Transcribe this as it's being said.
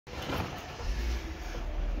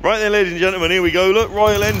Right then, ladies and gentlemen, here we go. Look,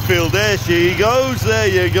 Royal Enfield, there she goes. There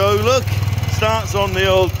you go, look. Starts on the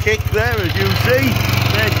old kick there, as you see.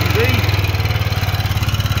 There she be.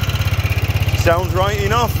 Sounds right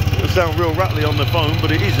enough. It'll sound real rattly on the phone,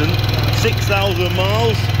 but it isn't. 6,000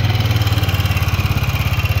 miles.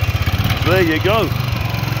 There you go.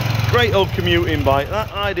 Great old commuting bike,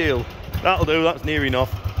 that ideal. That'll do, that's near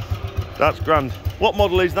enough. That's grand. What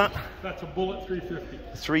model is that? That's a Bullet 350.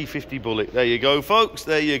 350 Bullet. There you go, folks.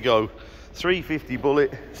 There you go. 350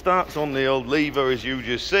 Bullet. Starts on the old lever, as you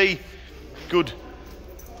just see. Good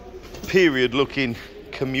period looking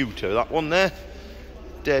commuter. That one there.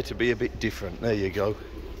 Dare to be a bit different. There you go.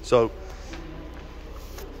 So,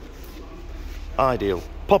 ideal.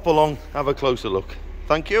 Pop along, have a closer look.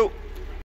 Thank you.